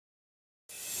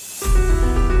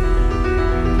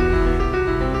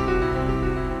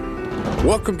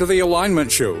Welcome to The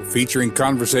Alignment Show, featuring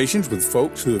conversations with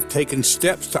folks who have taken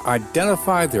steps to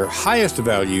identify their highest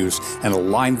values and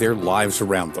align their lives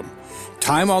around them.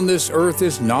 Time on this earth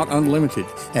is not unlimited,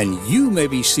 and you may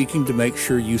be seeking to make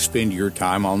sure you spend your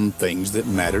time on things that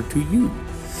matter to you.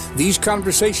 These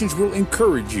conversations will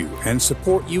encourage you and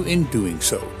support you in doing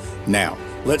so. Now,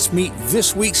 let's meet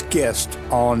this week's guest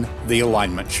on The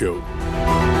Alignment Show.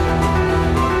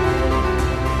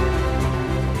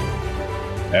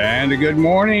 And a good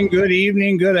morning, good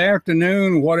evening, good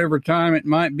afternoon, whatever time it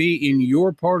might be in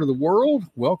your part of the world.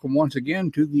 Welcome once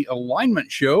again to The Alignment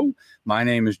Show. My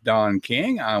name is Don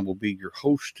King. I will be your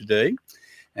host today.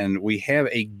 And we have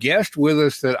a guest with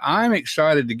us that I'm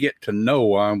excited to get to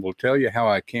know. I will tell you how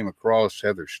I came across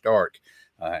Heather Stark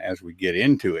as we get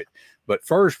into it. But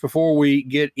first, before we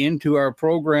get into our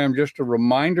program, just a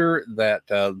reminder that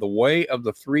The Way of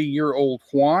the 3-Year-Old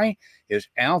Why is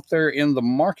out there in the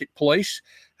marketplace.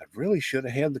 I really should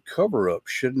have had the cover up,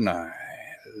 shouldn't I?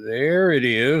 There it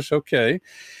is. Okay.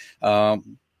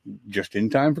 Just in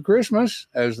time for Christmas,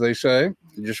 as they say.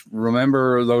 Just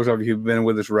remember, those of you who've been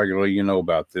with us regularly, you know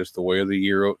about this. The Way of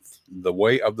the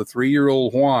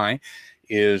 3-Year-Old Why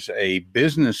is a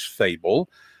business fable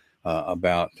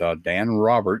about Dan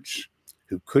Roberts,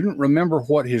 who couldn't remember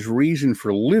what his reason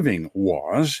for living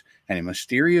was, and a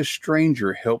mysterious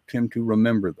stranger helped him to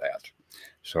remember that.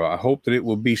 So I hope that it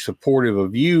will be supportive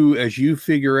of you as you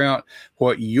figure out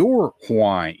what your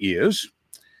why is.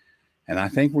 And I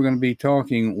think we're going to be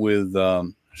talking with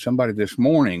somebody this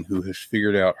morning who has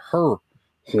figured out her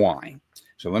why.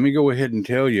 So let me go ahead and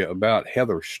tell you about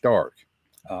Heather Stark.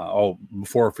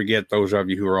 Before I forget, those of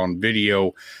you who are on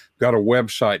video, got a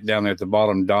website down there at the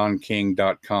bottom,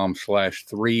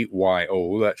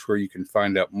 donking.com/3YO. That's where you can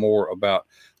find out more about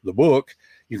the book.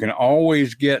 You can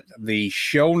always get the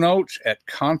show notes at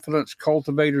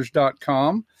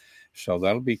confidencecultivators.com. So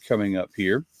that'll be coming up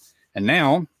here. And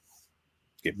now,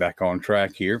 get back on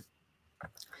track here.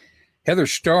 Heather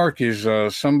Stark is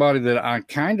somebody that I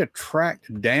kind of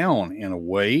tracked down in a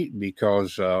way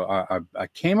because I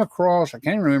came across, I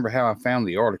can't remember how I found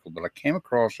the article, but I came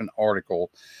across an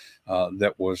article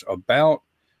that was about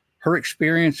her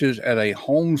experiences at a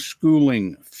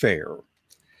homeschooling fair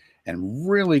and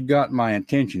really got my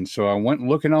attention. So I went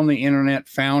looking on the internet,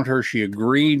 found her. She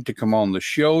agreed to come on the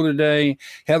show today.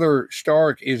 Heather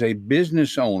Stark is a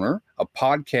business owner, a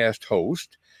podcast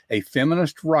host, a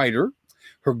feminist writer.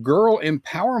 Her girl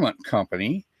empowerment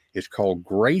company is called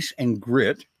Grace and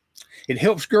Grit. It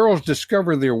helps girls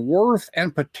discover their worth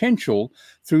and potential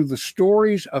through the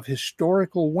stories of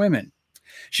historical women.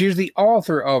 She is the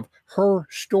author of Her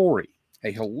Story, a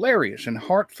hilarious and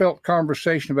heartfelt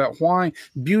conversation about why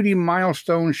beauty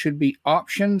milestones should be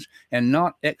options and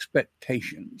not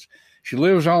expectations. She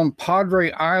lives on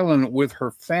Padre Island with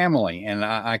her family, and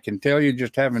I can tell you,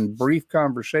 just having brief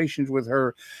conversations with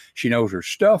her, she knows her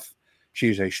stuff.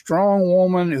 She's a strong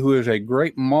woman who is a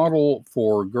great model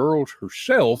for girls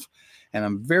herself, and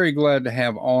I'm very glad to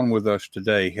have on with us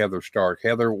today Heather Stark.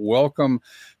 Heather, welcome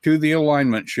to The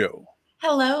Alignment Show.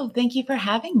 Hello. Thank you for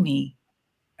having me.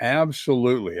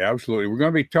 Absolutely. Absolutely. We're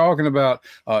going to be talking about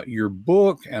your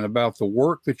book and about the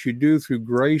work that you do through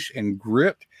Grace and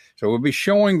Grit. So we'll be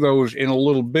showing those in a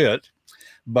little bit,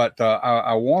 but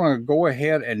I want to go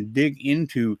ahead and dig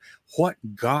into what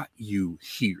got you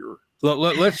here.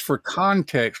 Let's, for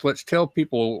context, let's tell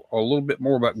people a little bit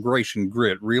more about Grace and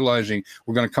Grit, realizing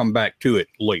we're going to come back to it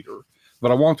later.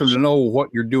 But I want them to know what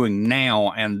you're doing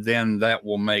now, and then that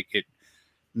will make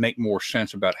more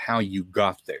sense about how you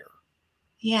got there.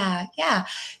 Yeah.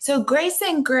 So Grace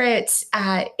and Grit,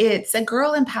 it's a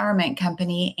girl empowerment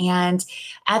company, and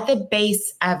at the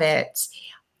base of it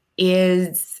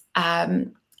is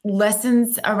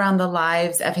lessons around the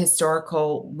lives of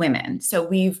historical women. So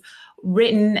we've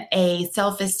written a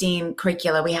self-esteem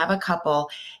curricula. We have a couple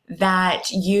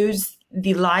that use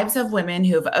the lives of women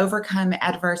who have overcome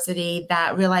adversity,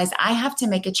 that realize I have to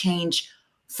make a change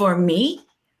for me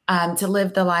to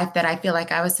live the life that I feel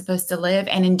like I was supposed to live.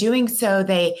 And in doing so,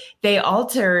 they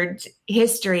altered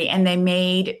history and they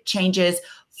made changes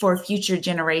for future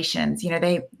generations. You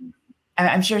know,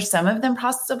 I'm sure some of them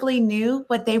possibly knew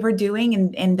what they were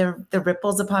doing and the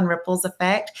ripples upon ripples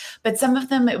effect, but some of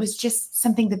them, it was just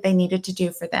something that they needed to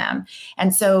do for them.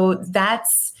 And so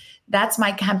that's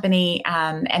my company.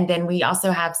 And then we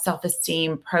also have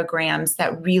self-esteem programs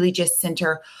that really just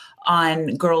center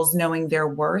on girls knowing their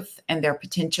worth and their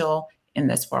potential in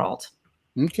this world.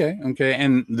 Okay.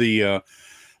 And the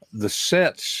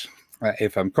sets,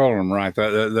 if I'm calling them right,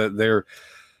 they're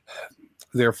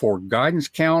therefore guidance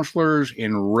counselors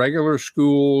in regular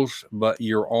schools, but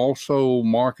you're also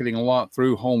marketing a lot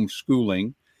through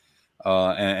homeschooling.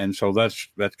 And so that's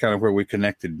kind of where we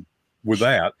connected with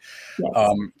that.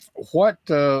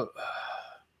 Yes.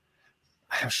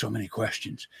 I have so many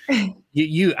questions.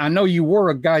 I know you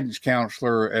were a guidance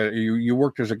counselor. You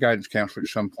worked as a guidance counselor at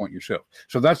some point yourself.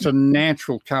 So that's a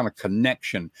natural kind of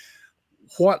connection.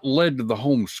 What led to the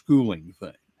homeschooling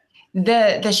thing?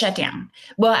 The shutdown.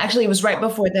 Well, actually, it was right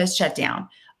before the shutdown.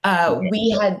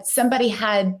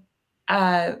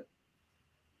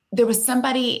 There was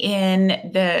somebody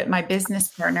my business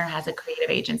partner has a creative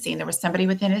agency, and there was somebody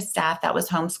within his staff that was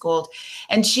homeschooled.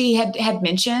 And she had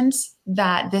mentioned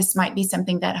that this might be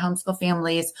something that homeschool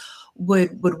families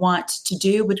would want to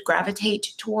do, would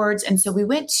gravitate towards. And so we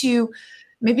went to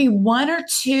maybe one or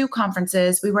two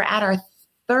conferences. We were at our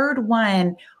third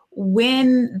one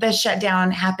when the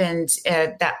shutdown happened,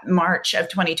 that March of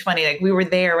 2020. Like, we were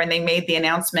there when they made the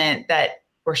announcement that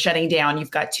we're shutting down.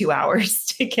 You've got 2 hours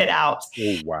to get out.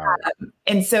 Oh, wow.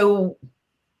 And so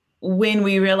when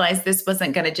we realized this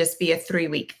wasn't going to just be a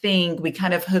 3-week thing, we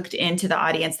kind of hooked into the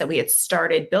audience that we had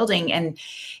started building, and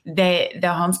the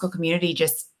homeschool community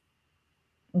just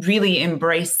really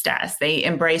embraced us. They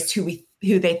embraced who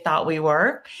they thought we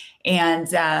were.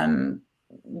 And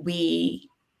we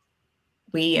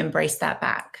embraced that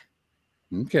back.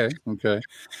 Okay.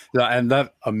 And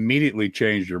that immediately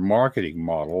changed your marketing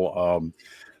model.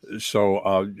 Just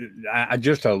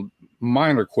a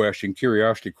minor question,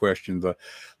 curiosity question.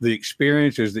 The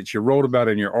experiences that you wrote about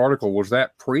in your article, was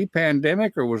that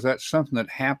pre-pandemic, or was that something that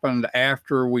happened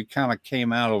after we kind of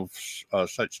came out of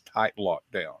such tight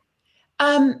lockdown?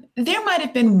 There might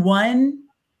have been one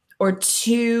or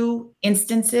two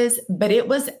instances, but it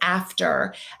was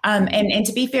after. And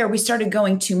to be fair, we started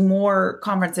going to more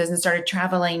conferences and started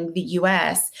traveling the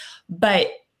U.S., but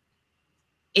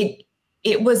it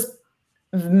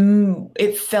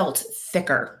felt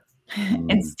thicker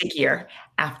and stickier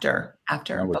after.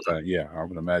 I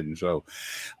would imagine so.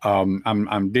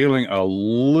 I'm dealing a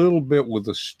little bit with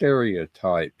a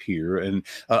stereotype here, and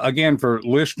again, for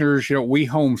listeners, we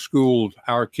homeschooled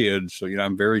our kids, so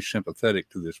I'm very sympathetic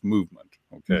to this movement.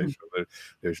 Okay, so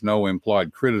there's no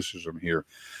implied criticism here,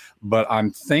 but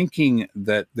I'm thinking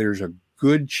that there's a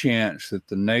good chance that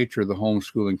the nature of the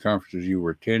homeschooling conferences you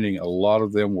were attending, a lot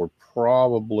of them were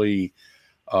probably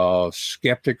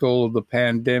skeptical of the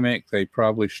pandemic. They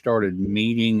probably started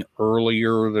meeting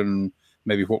earlier than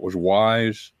maybe what was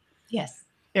wise. Yes,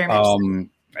 very much so.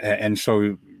 And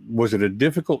so was it a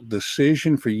difficult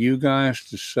decision for you guys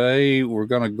to say, we're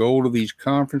going to go to these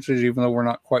conferences even though we're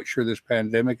not quite sure this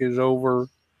pandemic is over?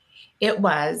 It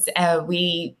was.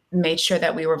 We made sure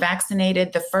that we were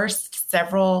vaccinated. The first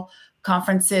several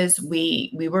conferences,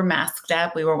 we were masked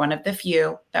up. We were one of the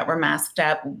few that were masked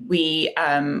up. We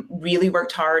really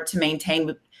worked hard to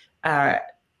maintain that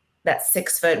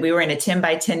 6 foot. We were in a 10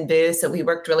 by 10 booth, so we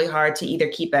worked really hard to either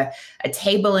keep a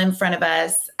table in front of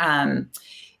us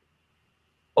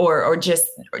or just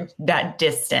that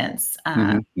distance.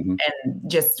 And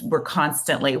just we're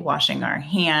constantly washing our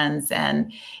hands.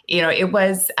 And, it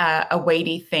was a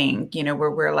weighty thing,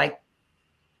 where we're like,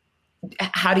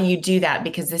 how do you do that?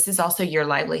 Because this is also your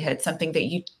livelihood, something that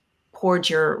you poured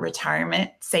your retirement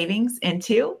savings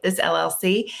into, this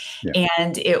LLC. Yeah.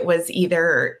 And it was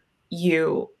either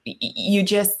you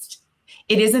just,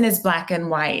 it isn't as black and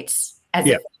white as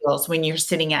it feels when you're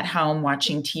sitting at home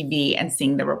watching TV and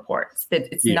seeing the reports. That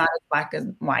it's not as black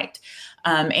and white.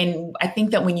 And I think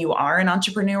that when you are an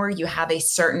entrepreneur, you have a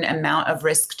certain amount of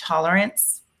risk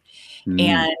tolerance.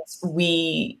 And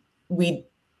we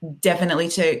definitely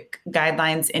took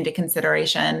guidelines into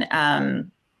consideration.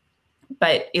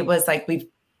 But it was like,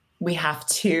 we have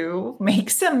to make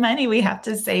some money. We have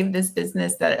to save this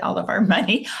business that all of our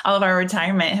money, all of our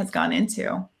retirement has gone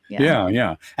into.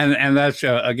 Yeah. And that's,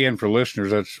 again, for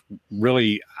listeners, that's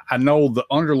really, I know the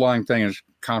underlying thing is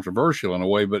controversial in a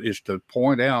way, but it's to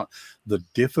point out the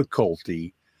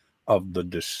difficulty of the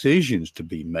decisions to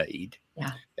be made.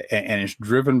 Yeah. And it's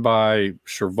driven by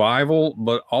survival,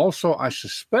 but also, I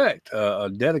suspect,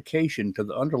 a dedication to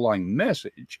the underlying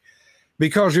message,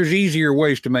 because there's easier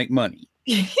ways to make money.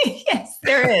 Yes,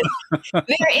 there is.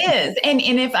 There is. And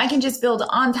if I can just build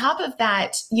on top of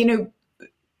that,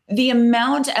 the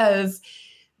amount of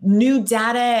new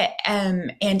data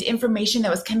and information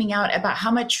that was coming out about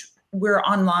how much we're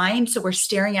online, so we're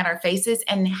staring at our faces,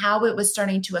 and how it was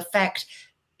starting to affect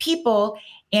people.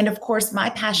 And of course, my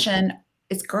passion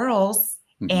is girls.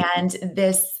 And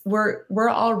this, we're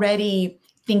already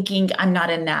thinking I'm not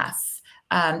enough.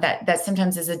 That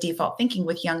sometimes is a default thinking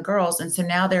with young girls. And so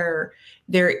now they're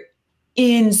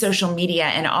in social media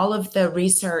and all of the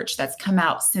research that's come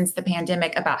out since the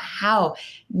pandemic about how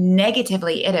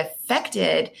negatively it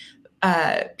affected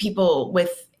people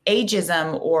with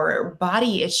ageism or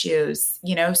body issues,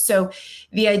 so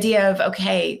the idea of,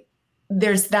 okay,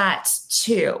 there's that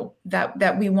too,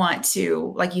 that we want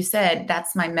to, like you said,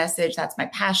 that's my message, that's my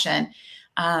passion.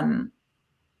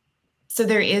 So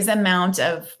there is amount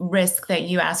of risk that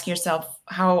you ask yourself,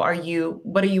 what are you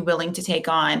willing to take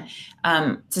on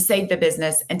to save the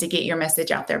business and to get your message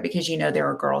out there, because there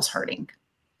are girls hurting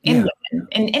and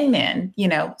women and men,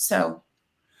 so.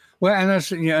 Well, and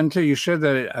that's, until you said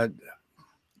that,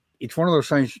 it's one of those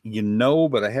things,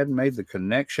 but I hadn't made the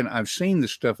connection. I've seen the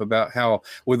stuff about how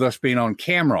with us being on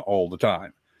camera all the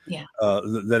time,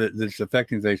 that's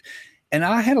affecting things. And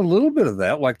I had a little bit of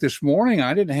that. Like this morning,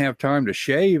 I didn't have time to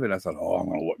shave, and I thought, I'm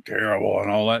going to look terrible and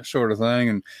all that sort of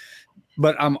thing.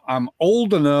 But I'm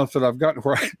old enough that I've gotten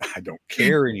where I don't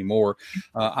care anymore.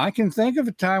 I can think of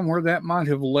a time where that might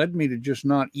have led me to just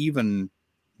not even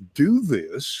do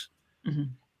this. Mm-hmm.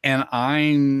 And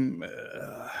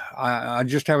I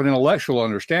just have an intellectual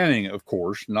understanding, of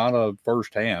course, not a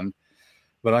firsthand,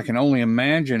 but I can only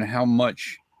imagine how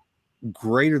much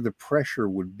greater the pressure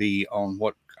would be on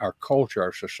what our culture,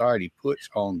 our society puts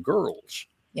on girls.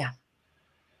 Yeah.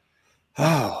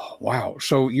 Oh, wow.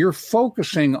 So you're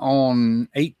focusing on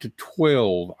 8 to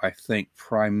 12, I think,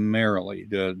 primarily.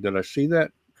 Did I see that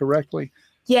correctly?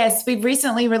 Yes. We've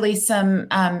recently released some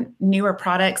newer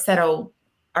products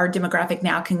our demographic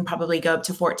now can probably go up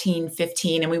to 14,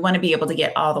 15, and we want to be able to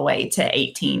get all the way to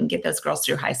 18, get those girls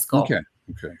through high school. Okay.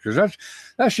 Because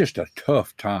that's just a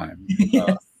tough time.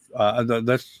 Yes.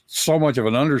 That's so much of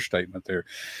an understatement there.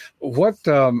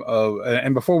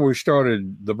 And before we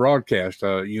started the broadcast,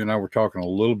 you and I were talking a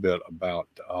little bit about,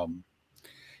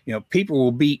 people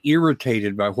will be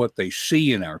irritated by what they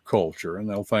see in our culture, and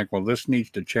they'll think, well, this needs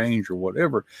to change or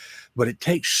whatever. But it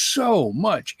takes so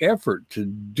much effort to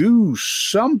do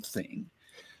something.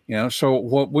 So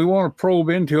what we want to probe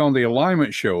into on the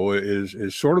Alignment Show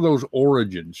is sort of those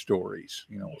origin stories.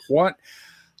 What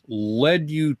led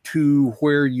you to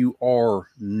where you are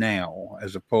now,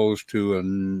 as opposed to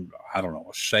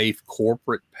a safe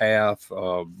corporate path,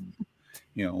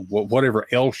 whatever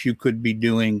else you could be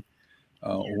doing.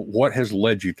 What has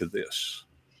led you to this?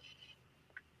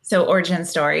 So origin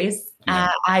stories.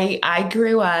 Yeah. I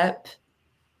grew up,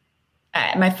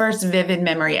 my first vivid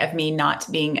memory of me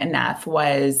not being enough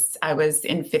was I was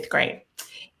in 5th grade.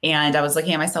 And I was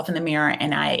looking at myself in the mirror,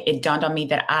 and it dawned on me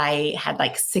that I had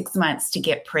like 6 months to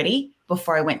get pretty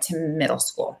before I went to middle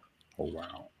school. Oh,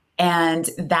 wow. And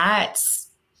that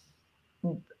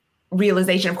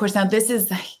realization, of course, now this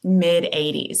is mid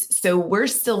 80s. So we're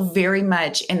still very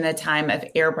much in the time of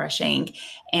airbrushing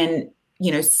and,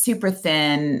 super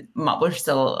thin. We're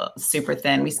still super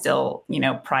thin. We still,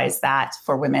 prize that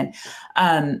for women.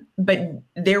 But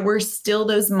there were still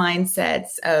those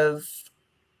mindsets of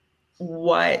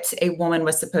what a woman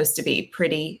was supposed to be: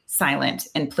 pretty, silent,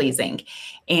 and pleasing.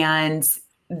 And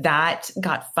that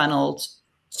got funneled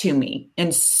to me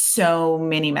in so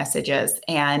many messages.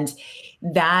 And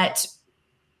that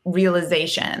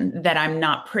realization that I'm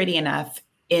not pretty enough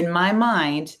in my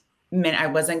mind meant I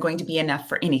wasn't going to be enough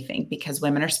for anything, because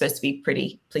women are supposed to be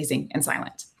pretty, pleasing, and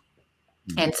silent.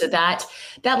 Mm-hmm. And so that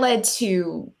led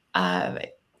to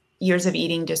years of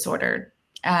eating disorder,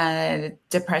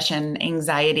 depression,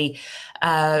 anxiety,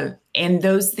 and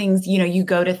those things. You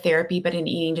go to therapy, but an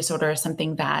eating disorder is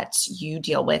something that you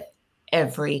deal with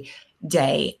every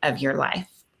day of your life.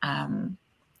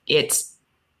 It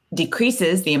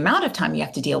decreases the amount of time you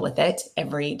have to deal with it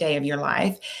every day of your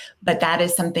life, but that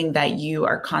is something that you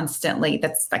are constantly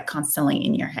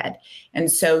in your head. And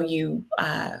so you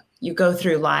go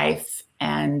through life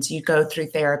and you go through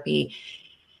therapy,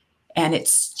 and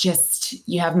it's just,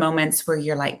 you have moments where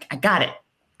you're like, I got it.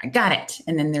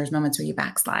 And then there's moments where you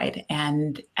backslide.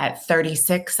 And at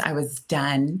 36, I was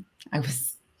done. I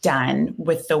was done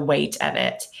with the weight of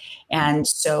it. And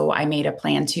so I made a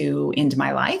plan to end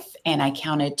my life, and I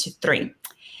counted to 3.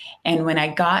 And when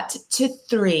I got to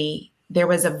 3, there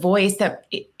was a voice that,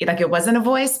 it wasn't a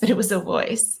voice, but it was a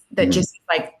voice that just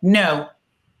like, no.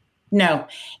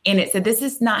 And it said, this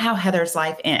is not how Heather's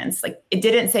life ends. Like, it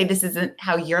didn't say this isn't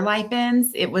how your life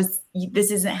ends. It was, this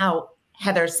isn't how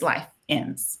Heather's life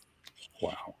ends.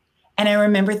 Wow. And I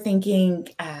remember thinking,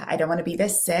 I don't want to be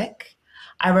this sick.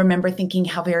 I remember thinking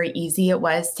how very easy it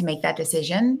was to make that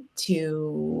decision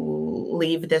to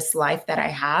leave this life that I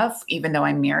have, even though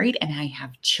I'm married and I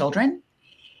have children.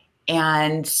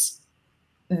 And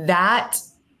that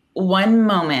one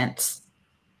moment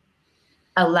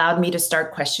allowed me to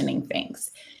start questioning things.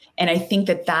 And I think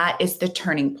that that is the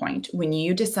turning point when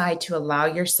you decide to allow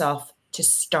yourself to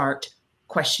start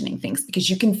questioning things, because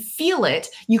you can feel it.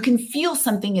 You can feel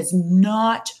something is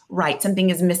not right, something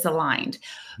is misaligned.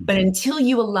 But until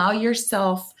you allow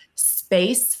yourself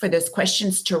space for those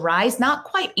questions to rise, not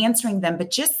quite answering them,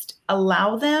 but just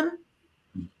allow them,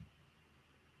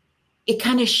 it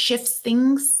kind of shifts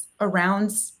things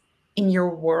around in your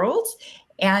world.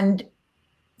 And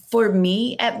for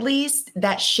me, at least,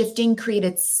 that shifting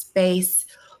created space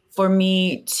for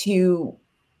me to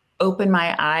open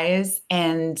my eyes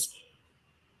and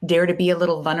dare to be a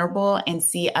little vulnerable and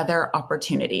see other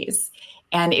opportunities.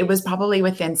 And it was probably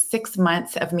within 6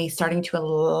 months of me starting to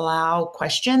allow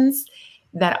questions,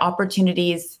 that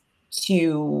opportunities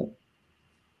to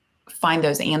find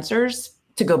those answers,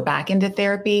 to go back into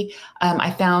therapy.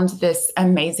 I found this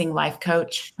amazing life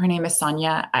coach. Her name is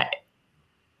Sonia.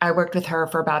 I worked with her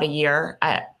for about a year.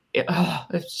 She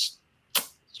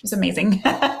was amazing.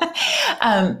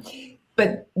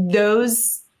 But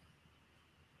those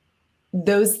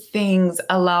things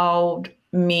allowed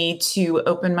me to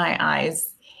open my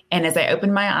eyes. And as I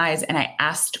opened my eyes and I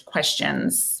asked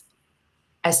questions,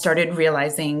 I started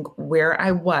realizing where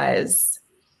I was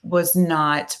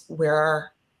not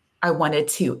where I wanted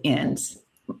to end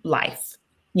life.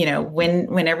 You know,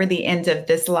 whenever the end of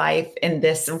this life in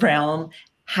this realm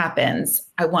happens,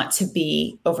 I want to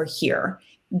be over here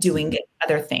doing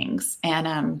other things.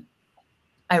 And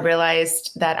I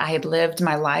realized that I had lived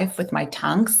my life with my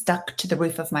tongue stuck to the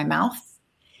roof of my mouth,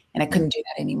 and I couldn't do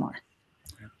that anymore.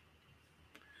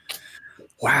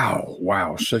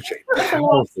 Wow. Such a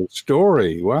powerful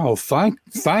story. Wow.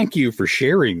 Thank you for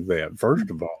sharing that,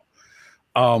 first of all.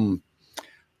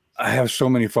 I have so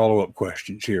many follow-up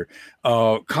questions here.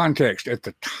 Context, at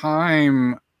the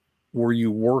time, were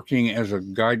you working as a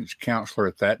guidance counselor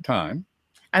at that time?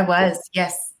 I was,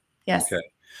 yes. Okay.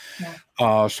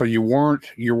 Yeah. So you weren't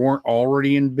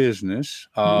already in business.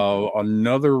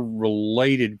 Another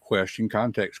related question,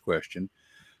 context question,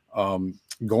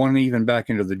 going even back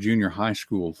into the junior high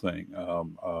school thing.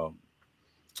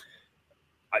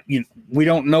 We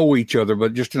don't know each other,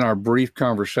 but just in our brief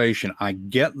conversation, I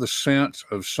get the sense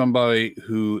of somebody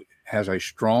who has a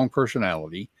strong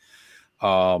personality,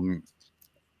 and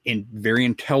very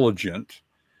intelligent.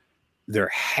 There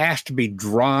has to be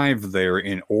drive there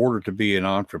in order to be an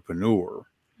entrepreneur.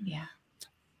 Yeah.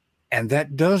 And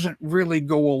that doesn't really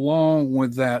go along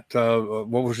with that.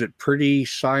 What was it? Pretty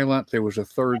silent. There was a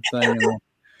third thing.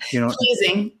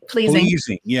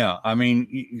 Pleasing. Yeah. I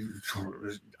mean,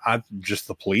 just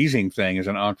the pleasing thing as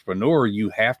an entrepreneur, you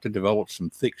have to develop some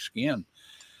thick skin.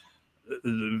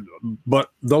 But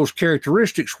those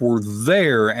characteristics were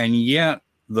there, and yet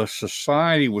the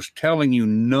society was telling you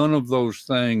none of those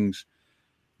things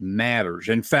matters.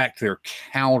 In fact, they're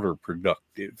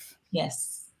counterproductive.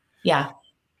 Yes. Yeah.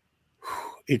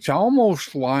 It's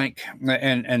almost like,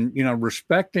 and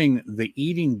respecting the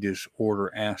eating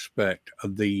disorder aspect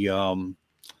of the,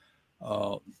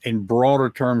 in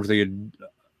broader terms,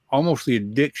 almost the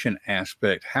addiction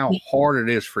aspect, how hard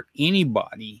it is for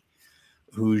anybody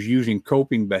who's using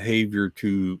coping behavior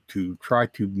to try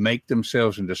to make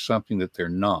themselves into something that they're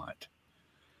not.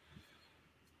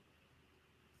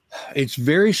 It's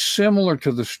very similar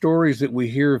to the stories that we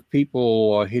hear of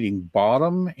people hitting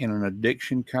bottom in an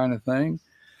addiction kind of thing.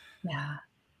 Yeah.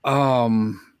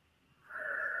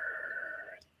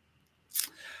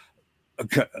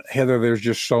 Heather, there's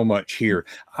just so much here.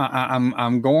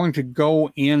 I'm going to go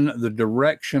in the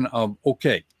direction of,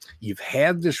 okay, you've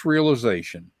had this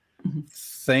realization. Mm-hmm.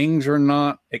 Things are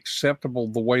not acceptable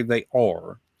the way they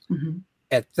are. Mm-hmm.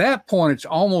 At that point, it's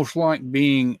almost like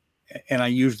being, and I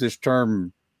use this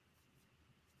term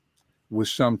with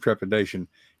some trepidation,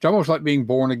 it's almost like being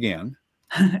born again,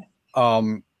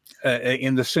 in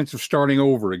the sense of starting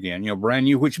over again, brand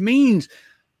new, which means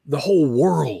the whole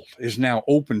world is now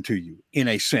open to you in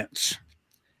a sense.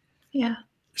 Yeah.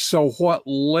 So what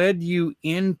led you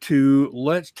into,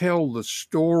 let's tell the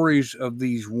stories of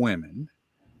these women,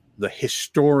 the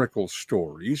historical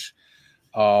stories,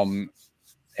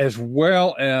 as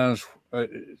well as,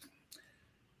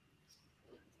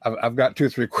 I've got 2 or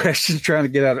 3 questions trying to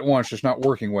get out at once. It's not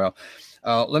working well.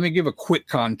 Let me give a quick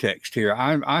context here.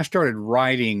 I started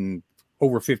writing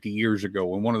over 50 years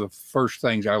ago, and one of the first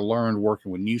things I learned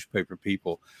working with newspaper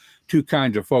people, 2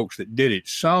 kinds of folks that did it.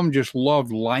 Some just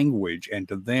loved language, and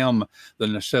to them, the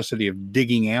necessity of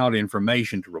digging out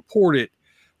information to report it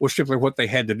was simply what they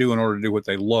had to do in order to do what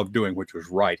they loved doing, which was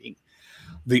writing.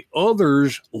 The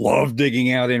others loved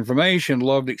digging out information,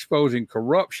 loved exposing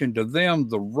corruption. To them,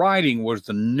 the writing was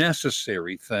the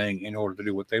necessary thing in order to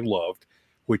do what they loved,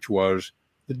 which was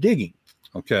the digging.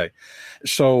 Okay.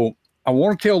 So I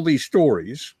want to tell these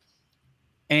stories,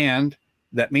 and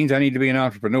that means I need to be an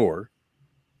entrepreneur.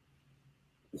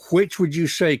 Which would you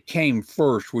say came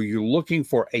first? Were you looking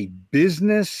for a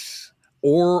business,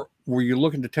 or were you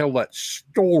looking to tell that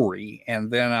story? And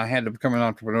then I had to become an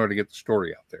entrepreneur to get the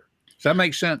story out there. Does that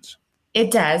make sense?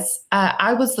 It does.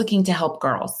 I was looking to help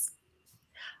girls.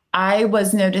 I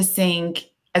was noticing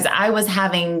as I was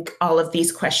having all of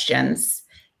these questions,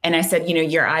 and I said,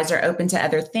 your eyes are open to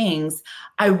other things.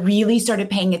 I really started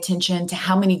paying attention to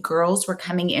how many girls were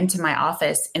coming into my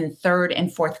office in third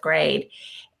and fourth grade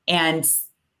and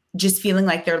just feeling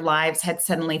like their lives had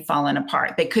suddenly fallen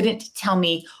apart. They couldn't tell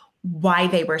me why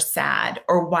they were sad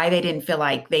or why they didn't feel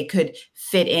like they could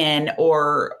fit in,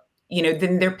 or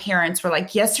then their parents were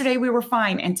like, yesterday we were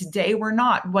fine and today we're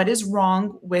not. What is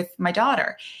wrong with my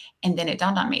daughter? And then it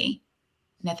dawned on me,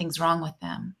 nothing's wrong with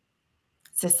them.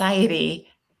 Society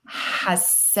has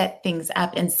set things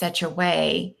up in such a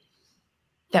way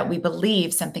that we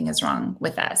believe something is wrong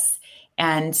with us.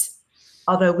 And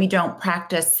although we don't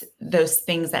practice those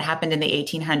things that happened in the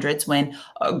 1800s when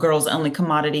a girl's only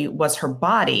commodity was her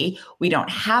body, we don't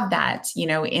have that,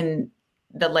 in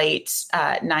the late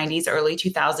 90s, early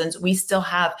 2000s. We still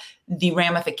have the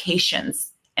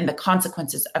ramifications and the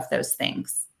consequences of those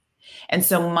things. And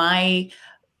so I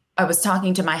was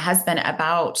talking to my husband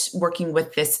about working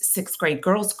with this sixth grade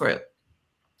girls group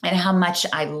and how much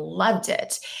I loved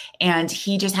it. And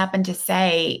he just happened to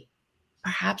say,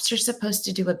 perhaps you're supposed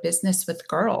to do a business with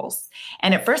girls.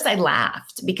 And at first I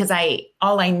laughed because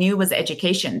all I knew was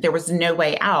education. There was no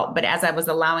way out. But as I was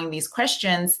allowing these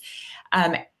questions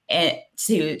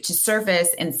to surface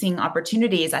and seeing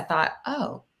opportunities, I thought,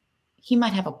 oh, he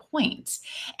might have a point.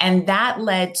 And that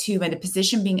led to a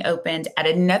position being opened at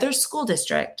another school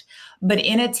district, but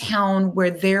in a town where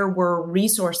there were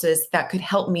resources that could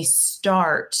help me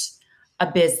start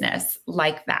a business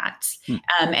like that.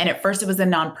 And at first it was a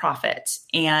nonprofit,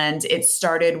 and it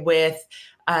started with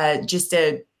just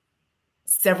a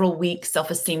several week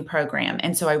self-esteem program.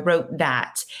 And so I wrote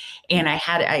that, and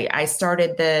I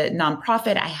started the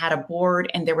nonprofit. I had a board,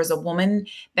 and there was a woman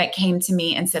that came to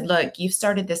me and said, look, you've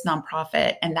started this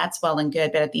nonprofit and that's well and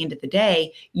good, but at the end of the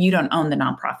day, you don't own the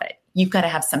nonprofit. You've got to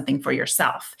have something for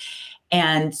yourself.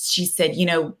 And she said,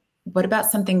 what about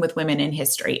something with women in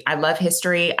history? I love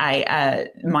history. I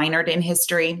minored in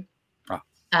history.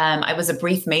 I was a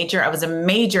brief major. I was a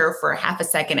major for half a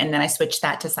second, and then I switched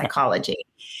that to psychology.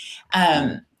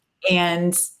 And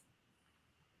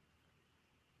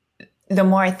the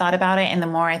more I thought about it, and the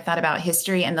more I thought about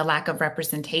history and the lack of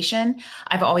representation,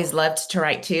 I've always loved to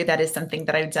write too. That is something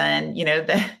that I've done.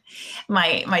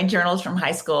 My journals from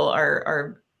high school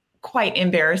are quite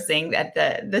embarrassing, that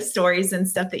the stories and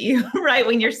stuff that you write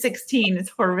when you're 16 is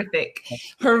horrific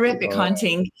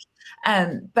haunting.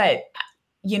 But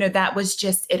that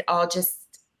was it all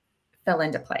just fell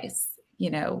into place,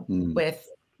 with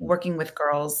working with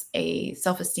girls, a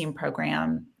self-esteem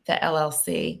program, the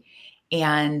LLC.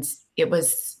 And it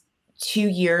was 2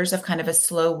 years of kind of a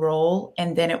slow roll.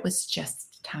 And then it was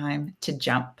just time to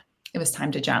jump. It was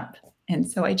time to jump. And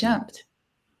so I jumped.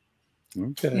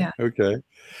 Okay. Yeah. Okay.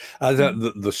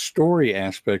 The story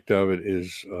aspect of it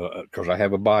is, because I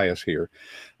have a bias here.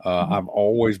 I've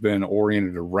always been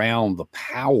oriented around the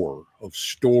power of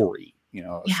story.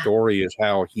 A story is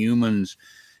how humans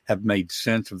have made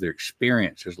sense of their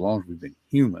experience as long as we've been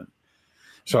human.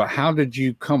 So how did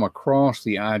you come across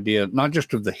the idea, not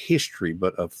just of the history,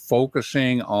 but of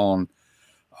focusing on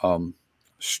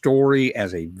story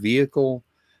as a vehicle?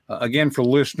 Again, for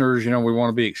listeners, we want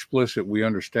to be explicit. We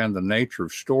understand the nature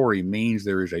of story means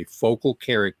there is a focal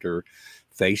character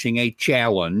facing a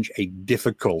challenge, a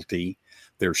difficulty.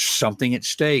 There's something at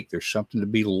stake. There's something to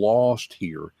be lost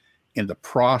here in the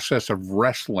process of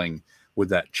wrestling with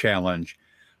that challenge.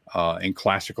 In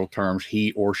classical terms,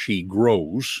 he or she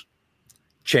grows,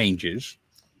 changes.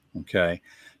 Okay.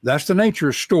 That's the nature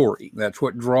of story. That's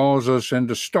what draws us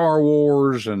into Star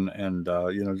Wars and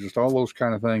just all those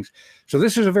kind of things. So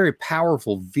this is a very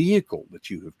powerful vehicle that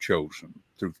you have chosen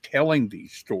through telling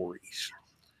these stories.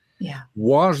 Yeah.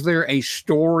 Was there a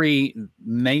story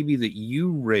maybe that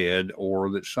you read or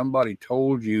that somebody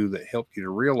told you that helped you to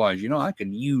realize, I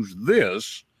can use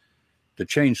this to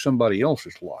change somebody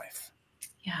else's life?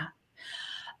 Yeah.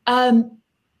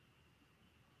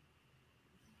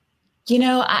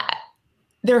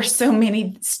 There are so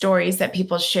many stories that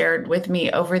people shared with me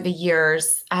over the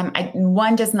years.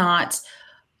 One does not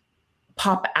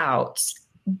pop out,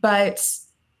 but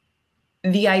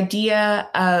the idea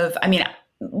of,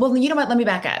 Well, you know what? Let me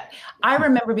back up. I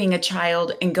remember being a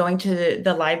child and going to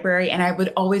the library, and I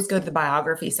would always go to the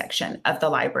biography section of the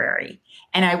library.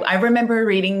 And I remember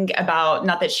reading about,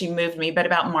 not that she moved me, but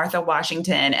about Martha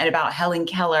Washington and about Helen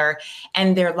Keller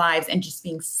and their lives, and just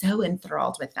being so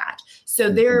enthralled with that.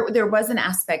 So there was an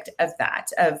aspect of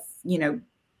that, of,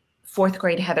 fourth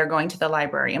grade Heather going to the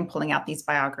library and pulling out these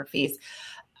biographies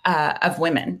of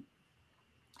women.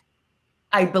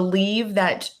 I believe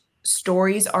that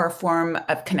stories are a form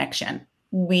of connection.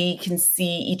 We can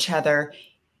see each other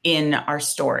in our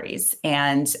stories.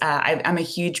 And I'm a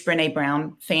huge Brené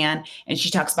Brown fan, and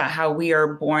she talks about how we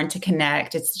are born to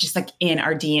connect. It's just like in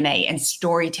our DNA, and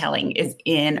storytelling is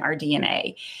in our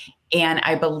DNA. And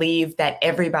I believe that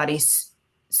everybody's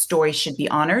story should be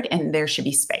honored and there should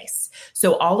be space.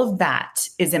 So all of that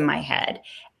is in my head.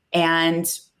 And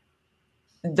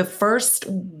the first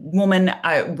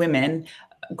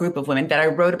group of women that I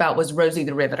wrote about was Rosie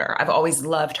the Riveter. I've always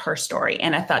loved her story.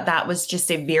 And I thought that was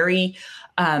just a very,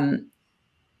 a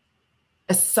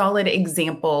solid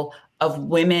example of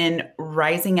women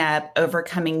rising up,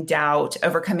 overcoming doubt,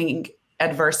 overcoming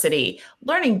adversity,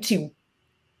 learning to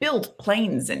build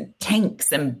planes and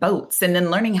tanks and boats, and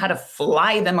then learning how to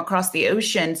fly them across the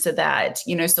ocean so that,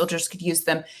 soldiers could use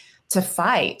them to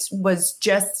fight, was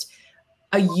just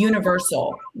a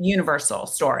universal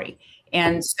story.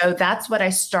 And so that's what I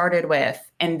started with.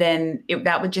 And then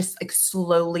that would just like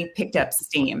slowly picked up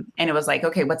steam. And it was like,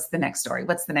 okay, what's the next story?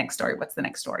 What's the next story? What's the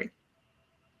next story?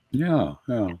 Yeah.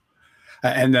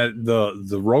 And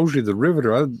the Rosie the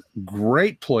Riveter, a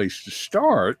great place to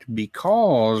start,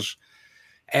 because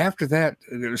after that,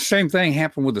 the same thing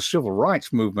happened with the civil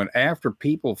rights movement. After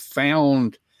people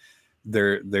found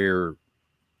their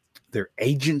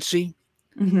agency,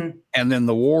 and then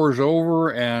the war's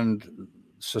over, and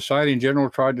society in general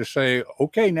tried to say,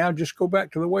 okay, now just go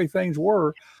back to the way things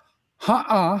were.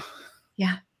 Yeah.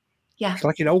 It's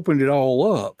like it opened it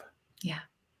all up. Yeah.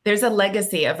 There's a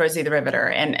legacy of Rosie the Riveter.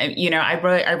 And, I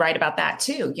write about that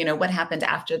too. What happened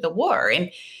after the war,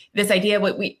 and this idea,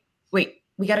 we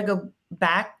got to go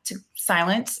back to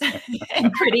silence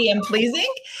and pretty and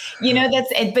pleasing,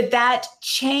 but that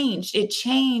changed. It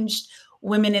changed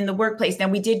women in the workplace. Now,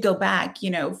 we did go back,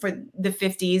 for the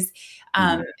 50s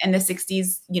and the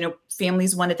 60s,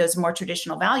 families wanted those more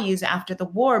traditional values after the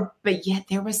war, but yet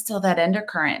there was still that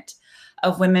undercurrent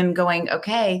of women going,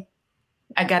 okay,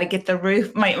 I got to get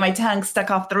my tongue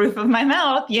stuck off the roof of my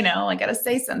mouth. I got to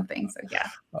say something. So, yeah.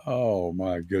 Oh,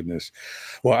 my goodness.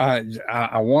 Well,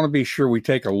 I want to be sure we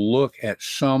take a look at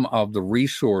some of the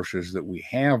resources that we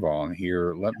have on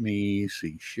here. Let me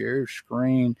see, share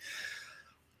screen.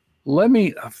 Let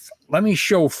me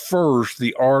show first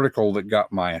the article that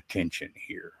got my attention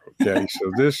here. Okay.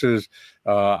 So this is,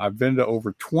 I've been to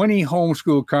over 20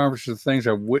 homeschool conferences. Things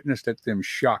I've witnessed at them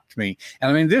shocked me.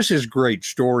 And I mean, this is great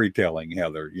storytelling,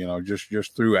 Heather,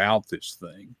 just throughout this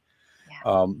thing.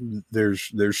 Yeah.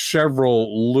 There's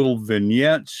several little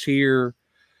vignettes here,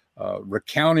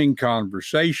 recounting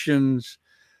conversations.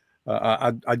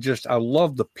 I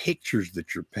love the pictures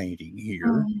that you're painting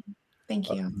here. Thank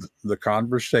you. The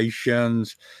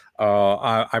conversations.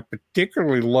 I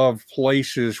particularly love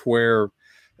places where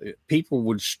people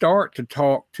would start to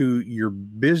talk to your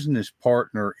business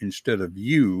partner instead of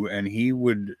you, and he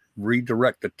would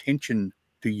redirect attention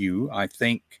to you. I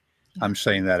think I'm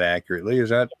saying that accurately. Is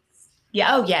that?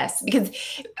 Yeah. Oh, yes. Because,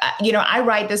 I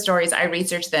write the stories, I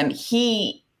research them.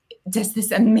 He does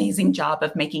this amazing job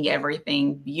of making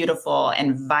everything beautiful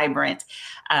and vibrant.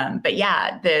 But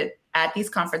yeah, at these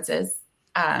conferences,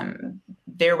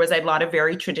 there was a lot of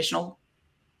very traditional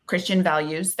Christian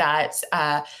values that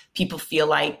people feel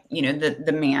like,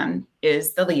 the man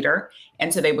is the leader.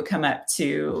 And so they would come up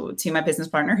to my business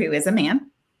partner, who is a man,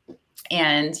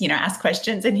 and, ask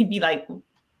questions. And he'd be like,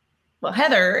 well,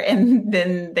 Heather. And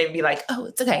then they'd be like, oh,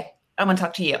 it's okay, I want to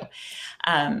talk to you.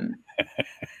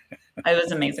 It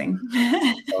was amazing.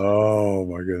 Oh,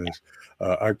 my goodness.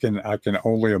 I can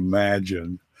only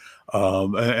imagine.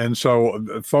 And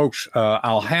so, folks,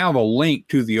 I'll have a link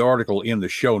to the article in the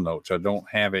show notes. I don't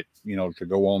have it, to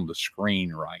go on the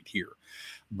screen right here.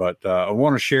 But I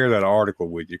want to share that article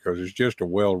with you because it's just a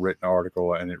well-written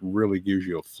article, and it really gives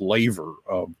you a flavor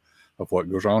of what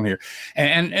goes on here.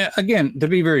 And again, to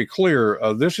be very clear,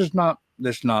 this is not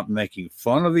making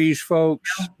fun of these folks.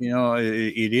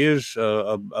 It is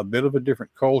a bit of a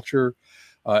different culture.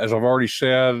 As I've already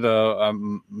said,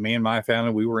 me and my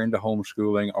family, we were into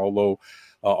homeschooling, although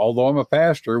I'm a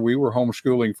pastor, we were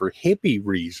homeschooling for hippie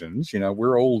reasons.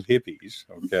 We're old hippies.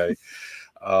 Okay.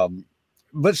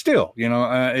 But still,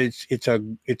 it's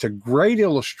a great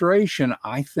illustration,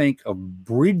 I think, of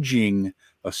bridging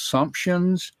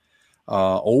assumptions,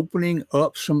 opening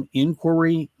up some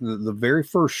inquiry. The very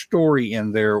first story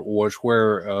in there was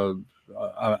where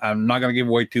I'm not going to give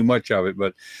away too much of it,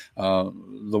 but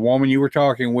the woman you were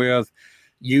talking with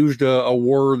used a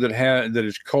word that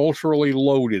is culturally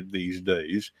loaded these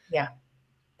days. Yeah.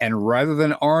 And rather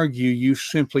than argue, you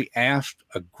simply asked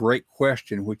a great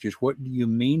question, which is, what do you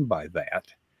mean by that?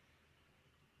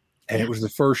 And it was the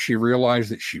first she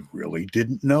realized that she really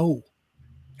didn't know.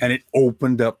 And it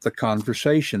opened up the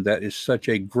conversation. That is such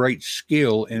a great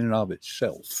skill in and of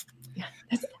itself. Yeah,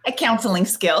 that's a counseling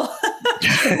skill.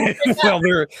 Well,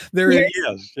 there it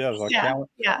is. Yeah.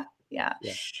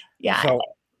 So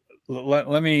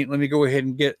let me go ahead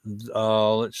and get.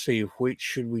 Let's see, which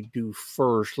should we do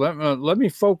first? Let me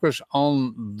focus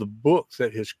on the book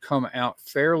that has come out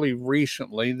fairly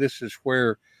recently. This is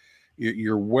where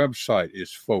your website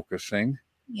is focusing.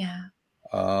 Yeah.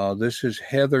 This is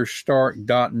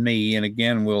heatherstark.me, and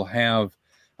again, I'll have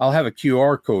a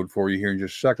QR code for you here in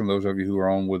just a second. Those of you who are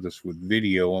on with us with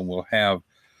video, and we'll have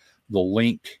the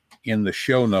link in the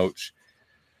show notes.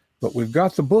 But we've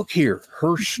got the book here,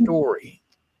 Her Story.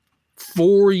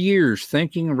 4 years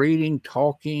thinking, reading,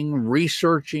 talking,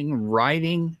 researching,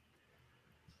 writing.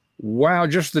 Wow,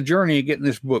 just the journey of getting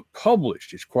this book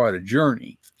published is quite a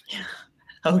journey.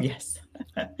 Oh, yes.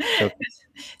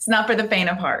 It's not for the faint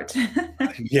of heart.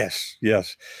 Yes.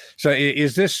 So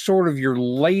is this sort of your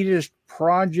latest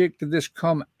project? Did this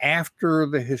come after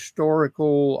the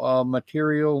historical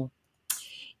material?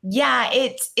 Yeah,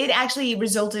 it actually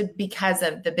resulted because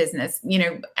of the business.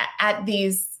 At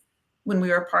these, when we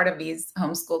were part of these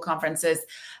homeschool conferences,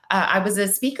 I was a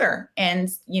speaker, and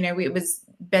it was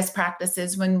best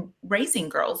practices when raising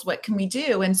girls. What can we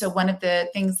do? And so one of the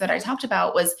things that I talked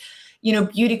about was,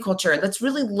 beauty culture. Let's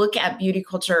really look at beauty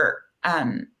culture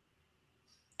as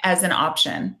an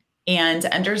option and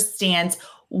understand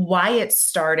why it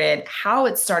started, how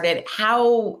it started,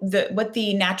 what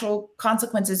the natural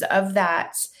consequences of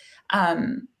that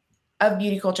of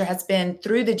beauty culture has been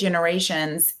through the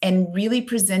generations, and really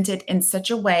present it in such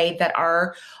a way that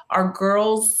our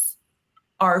girls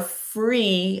are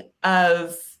free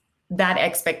of that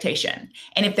expectation.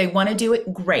 And if they want to do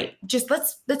it, great. Just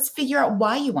let's figure out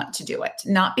why you want to do it,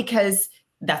 not because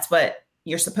that's what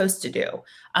you're supposed to do.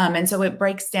 And so it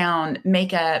breaks down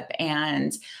makeup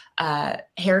and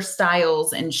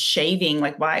hairstyles and shaving.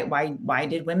 Like why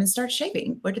did women start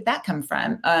shaving? Where did that come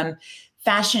from?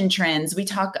 Fashion trends. We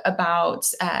talk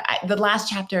about, the last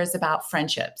chapter is about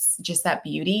friendships, just that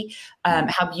beauty,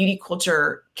 how beauty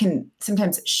culture can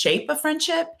sometimes shape a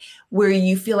friendship where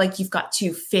you feel like you've got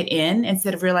to fit in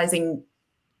instead of realizing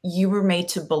you were made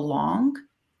to belong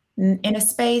in a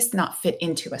space, not fit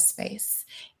into a space.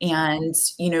 And,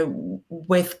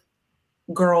 with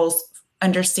girls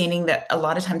understanding that a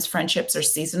lot of times friendships are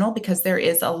seasonal, because there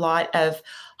is a lot of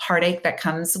heartache that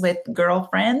comes with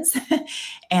girlfriends.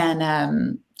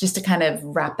 And just to kind of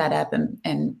wrap that up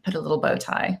and put a little bow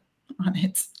tie on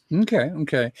it.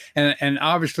 Okay. And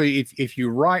obviously, if you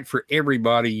write for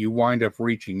everybody, you wind up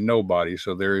reaching nobody.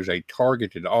 So there is a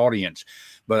targeted audience.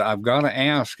 But I've got to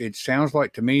ask, it sounds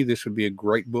like to me this would be a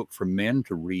great book for men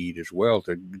to read as well,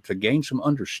 to gain some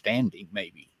understanding,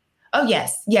 maybe. Oh,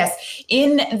 yes.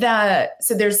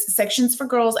 So there's sections for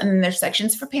girls, and then there's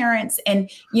sections for parents. And,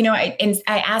 I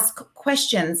ask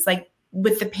questions like,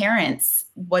 with the parents,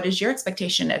 what is your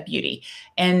expectation of beauty?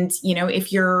 And,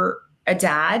 if you're a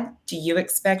dad, do you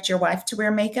expect your wife to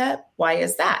wear makeup? Why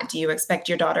is that? Do you expect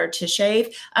your daughter to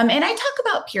shave? And I talk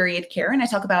about period care, and I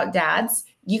talk about dads.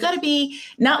 You got to be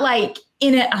not like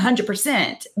in it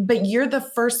 100%, but you're the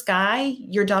first guy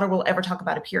your daughter will ever talk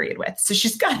about a period with. So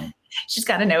she's got to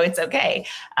know it's okay.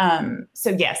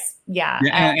 So yes. Yeah.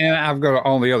 And I've got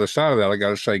on the other side of that, I got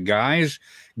to say, guys,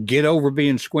 get over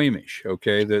being squeamish.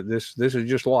 Okay. That this is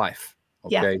just life.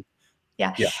 Okay.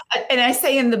 Yeah. And I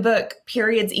say in the book,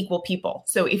 periods equal people.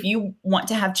 So if you want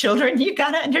to have children, you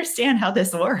got to understand how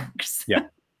this works. Yeah.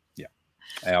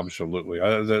 Absolutely.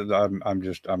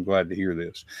 I'm glad to hear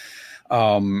this.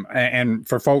 And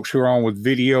for folks who are on with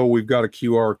video, we've got a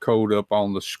QR code up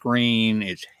on the screen.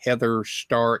 It's Heather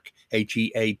Stark,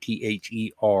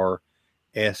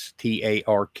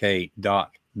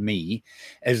 HeatherStark.me.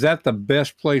 Is that the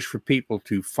best place for people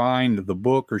to find the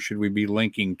book, or should we be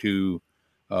linking to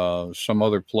some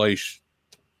other place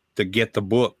to get the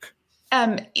book?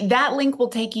 That link will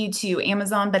take you to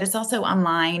Amazon, but it's also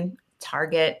online,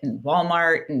 Target and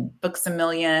Walmart and Books A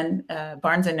Million,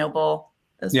 Barnes and Noble.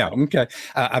 Yeah. Okay.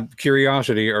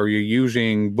 Curiosity, are you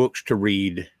using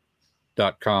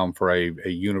bookstoread.com for a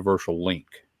universal link?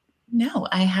 No,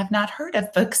 I have not heard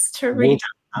of Books to Read.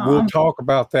 we'll talk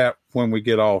about that when we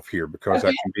get off here, because that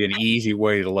Okay. can be an easy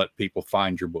way to let people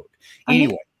find your book. Okay.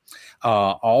 Anyway,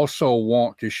 also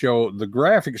want to show the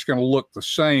graphics going to look the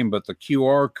same, but the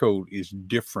QR code is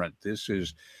different. This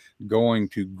is going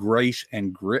to Grace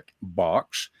and Grit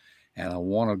box, and I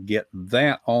want to get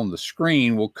that on the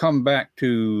screen. We'll come back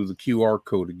to the QR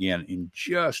code again in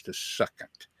just a second.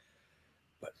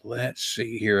 But let's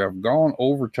see here. I've gone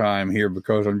overtime here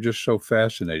because I'm just so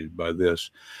fascinated by this.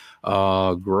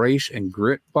 Grace and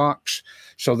Grit box.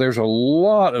 So there's a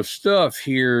lot of stuff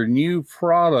here, new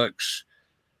products.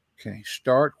 Okay,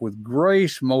 start with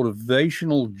Grace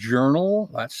Motivational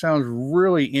Journal. That sounds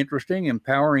really interesting.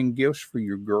 Empowering gifts for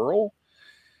your girl.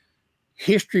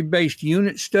 History-based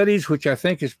unit studies, which I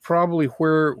think is probably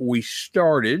where we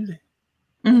started.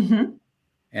 Mm-hmm.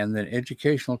 And then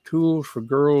educational tools for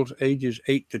girls ages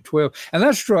 8 to 12. And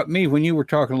that struck me when you were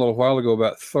talking a little while ago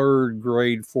about third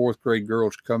grade, fourth grade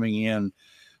girls coming in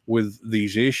with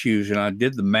these issues. And I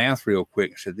did the math real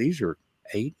quick. I said, these are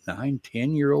 8, 9,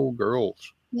 10-year-old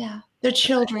girls. Yeah, they're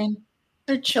children.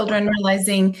 They're children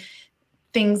realizing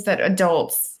things that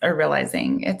adults are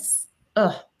realizing. It's,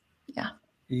 yeah.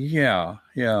 Yeah.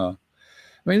 I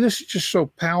mean, this is just so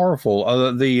powerful.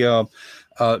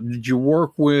 Did you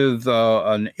work with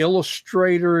an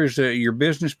illustrator? Is your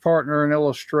business partner an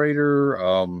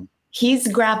illustrator? He's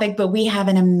graphic, but we have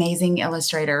an amazing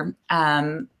illustrator.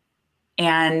 And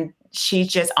she's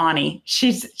just Ani.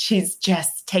 She's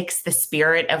just takes the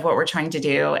spirit of what we're trying to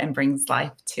do and brings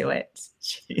life to it.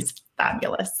 She's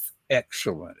fabulous.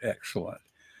 Excellent.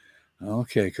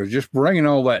 Okay, because just bringing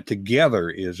all that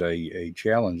together is a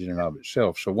challenge in and of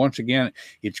itself. So once again,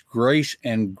 it's Grace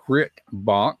and Grit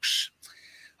box,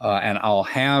 and I'll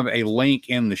have a link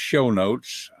in the show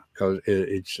notes because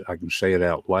I can say it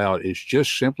out loud. It's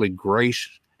just simply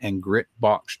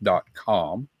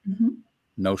graceandgritbox.com. Mm-hmm.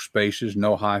 No spaces,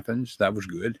 no hyphens. That was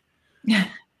good. Yeah.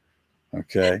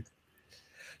 Okay.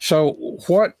 So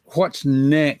what's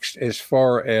next as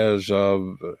far as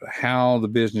how the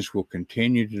business will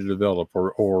continue to develop,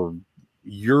 or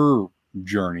your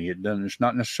journey? It's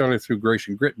not necessarily through Grace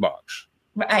and Grit box.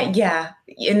 Yeah.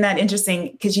 Isn't that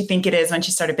interesting? Because you think it is once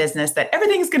you start a business that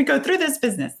everything's going to go through this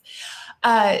business.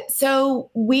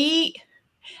 So we,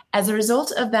 as a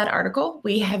result of that article,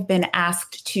 we have been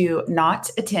asked to not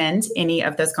attend any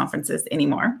of those conferences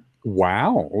anymore.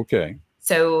 Wow. Okay.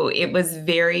 So it was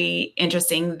very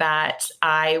interesting that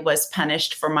I was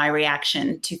punished for my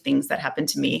reaction to things that happened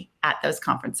to me at those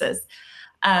conferences.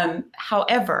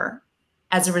 However,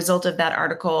 as a result of that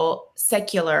article,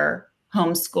 secular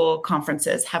homeschool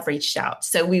conferences have reached out.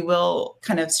 So we will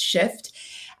kind of shift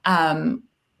and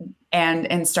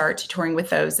start touring with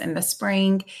those in the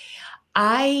spring.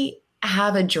 I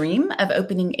have a dream of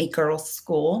opening a girls'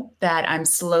 school that I'm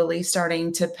slowly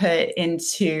starting to put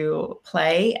into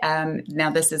play. Now,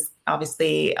 this is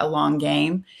obviously a long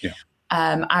game. Yeah.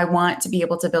 I want to be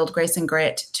able to build Grace and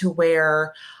Grit to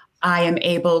where I am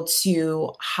able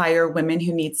to hire women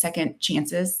who need second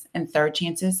chances and third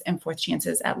chances and fourth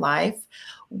chances at life.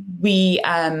 We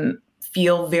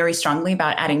feel very strongly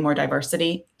about adding more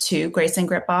diversity to Grace and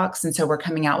Grit box. And so we're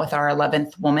coming out with our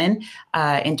 11th woman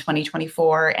in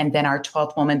 2024. And then our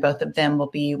 12th woman, both of them will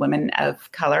be women of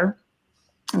color.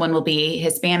 One will be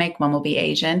Hispanic, one will be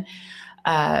Asian.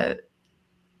 That's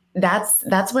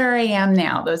where I am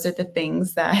now. Those are the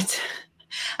things that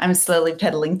I'm slowly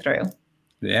pedaling through.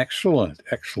 Excellent.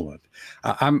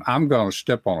 I'm going to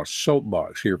step on a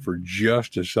soapbox here for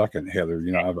just a second, Heather.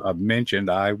 You know, I've mentioned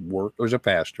I work as a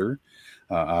pastor.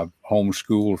 I've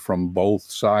homeschooled from both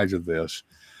sides of this.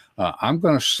 I'm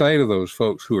going to say to those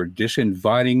folks who are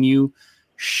disinviting you,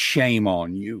 shame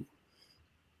on you,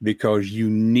 because you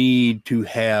need to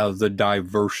have the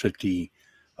diversity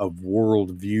of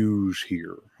worldviews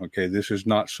here. Okay, this is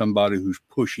not somebody who's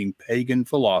pushing pagan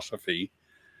philosophy.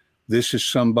 This is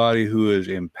somebody who is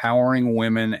empowering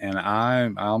women, and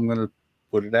I'm going to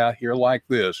put it out here like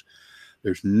this.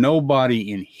 There's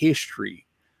nobody in history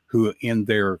who, in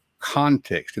their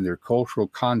context, in their cultural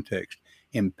context,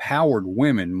 empowered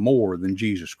women more than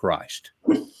Jesus Christ.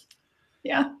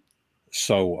 Yeah.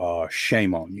 So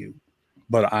shame on you.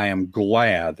 But I am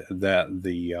glad that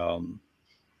the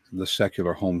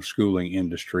secular homeschooling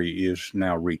industry is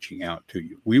now reaching out to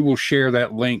you. We will share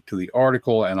that link to the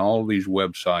article and all of these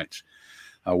websites.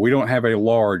 We don't have a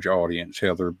large audience,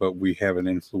 Heather, but we have an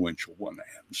influential one.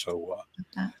 And so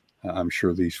I'm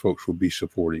sure these folks will be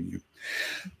supporting you.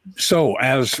 So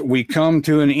as we come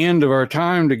to an end of our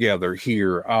time together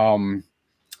here,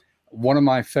 one of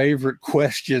my favorite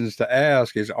questions to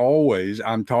ask is always,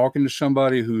 I'm talking to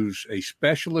somebody who's a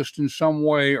specialist in some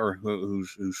way or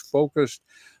who's focused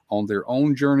on their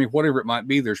own journey, whatever it might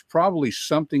be, there's probably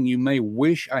something you may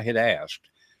wish I had asked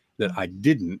that I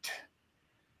didn't.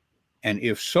 And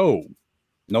if so,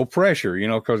 no pressure,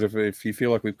 because if you feel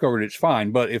like we've covered it, it's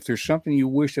fine. But if there's something you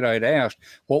wish that I had asked,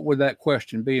 what would that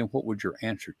question be, and what would your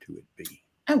answer to it be?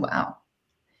 Oh, wow.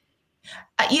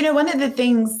 One of the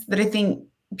things that I think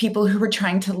people who are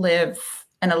trying to live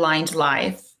an aligned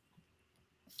life,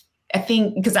 I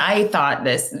think, because I thought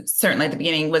this certainly at the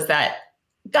beginning, was that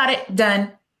got it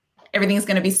done. Everything's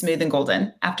going to be smooth and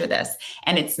golden after this.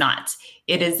 And it's not.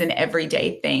 It is an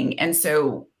everyday thing. And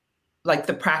so like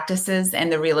the practices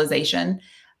and the realization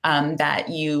that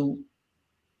you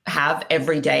have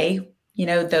every day,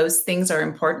 those things are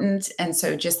important. And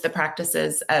so just the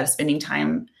practices of spending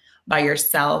time by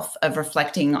yourself, of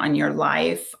reflecting on your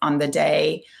life, on the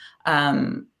day,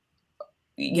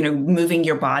 moving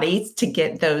your body to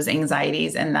get those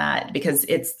anxieties and that, because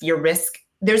it's your risk.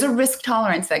 There's a risk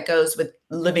tolerance that goes with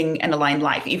living an aligned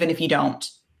life, even if you don't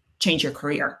change your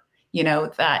career,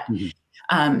 that.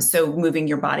 Mm-hmm. So moving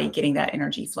your body, getting that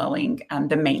energy flowing,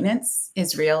 the maintenance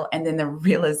is real. And then the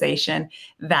realization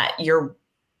that your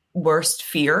worst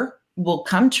fear will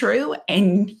come true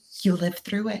and you live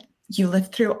through it. You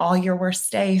live through all your worst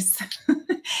days.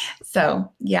 So,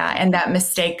 yeah. And that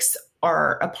mistakes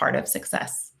are a part of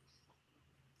success.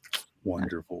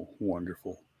 Wonderful.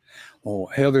 Wonderful. Well,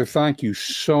 Heather, thank you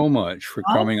so much for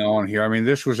coming on here. I mean,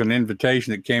 this was an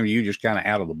invitation that came to you just kind of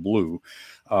out of the blue.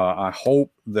 I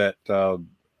hope that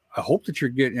you're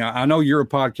getting, I know you're a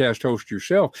podcast host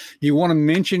yourself. Do you want to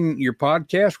mention your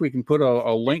podcast? We can put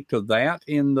a link to that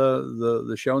in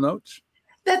the show notes.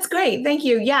 That's great. Thank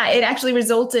you. Yeah, it actually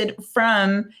resulted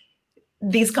from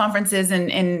these conferences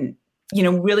and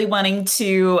really wanting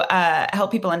to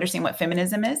help people understand what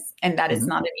feminism is, and that is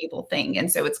not an evil thing.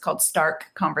 And so it's called Stark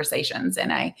Conversations.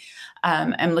 And I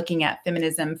am looking at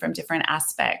feminism from different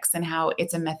aspects and how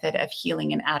it's a method of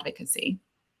healing and advocacy.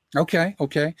 Okay.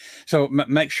 So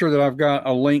make sure that I've got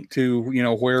a link to,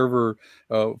 wherever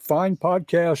fine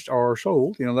podcasts are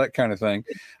sold, that kind of thing.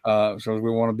 So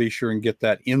we want to be sure and get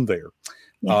that in there.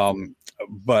 Yes.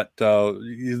 But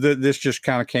this just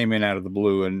kind of came in out of the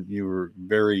blue, and you were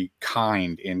very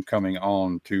kind in coming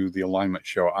on to the Alignment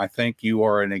Show. I think you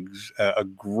are a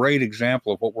great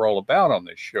example of what we're all about on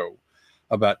this show,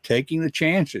 about taking the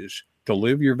chances to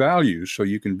live your values so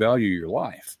you can value your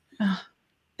life. Oh,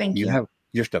 thank you. You have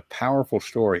just a powerful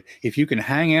story. If you can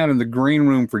hang out in the green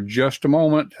room for just a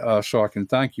moment so I can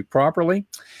thank you properly,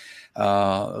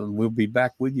 we'll be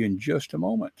back with you in just a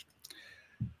moment.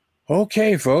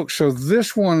 Okay, folks. So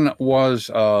this one was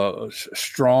a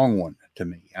strong one to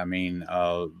me. I mean,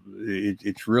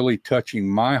 it's really touching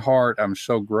my heart. I'm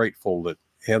so grateful that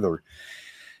Heather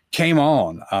came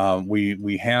on.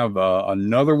 We have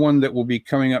another one that will be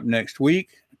coming up next week.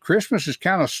 Christmas has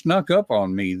kind of snuck up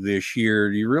on me this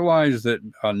year. Do you realize that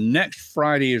next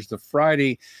Friday is the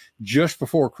Friday just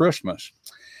before Christmas?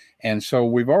 And so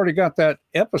we've already got that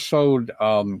episode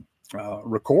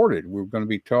recorded. We're going to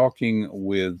be talking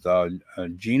with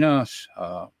Gina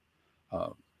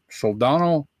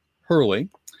Soldano Hurley.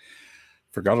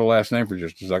 Forgot her last name for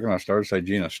just a second. I started to say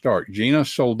Gina Stark. Gina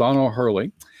Soldano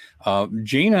Hurley.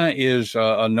 Gina is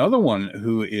another one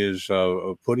who is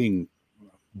putting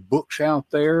books out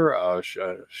there.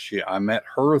 I met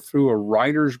her through a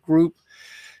writers group.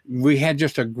 We had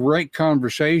just a great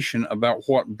conversation about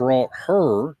what brought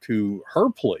her to her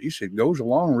place. It goes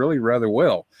along really rather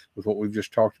well with what we've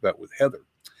just talked about with Heather.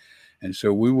 And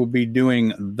so we will be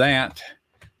doing that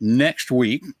next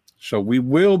week. So we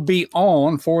will be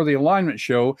on for the Alignment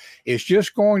Show. It's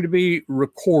just going to be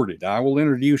recorded. I will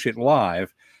introduce it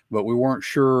live, but we weren't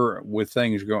sure with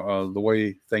things the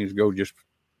way things go just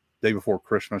day before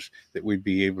Christmas that we'd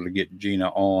be able to get Gina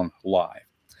on live.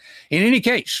 In any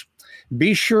case,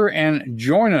 be sure and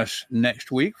join us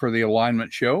next week for the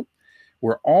Alignment Show.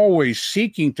 We're always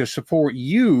seeking to support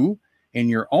you in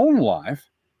your own life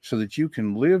so that you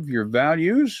can live your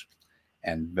values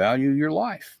and value your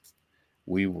life.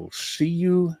 We will see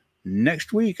you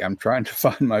next week. I'm trying to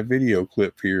find my video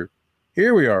clip here.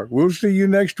 Here we are. We'll see you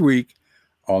next week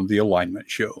on the Alignment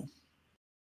Show.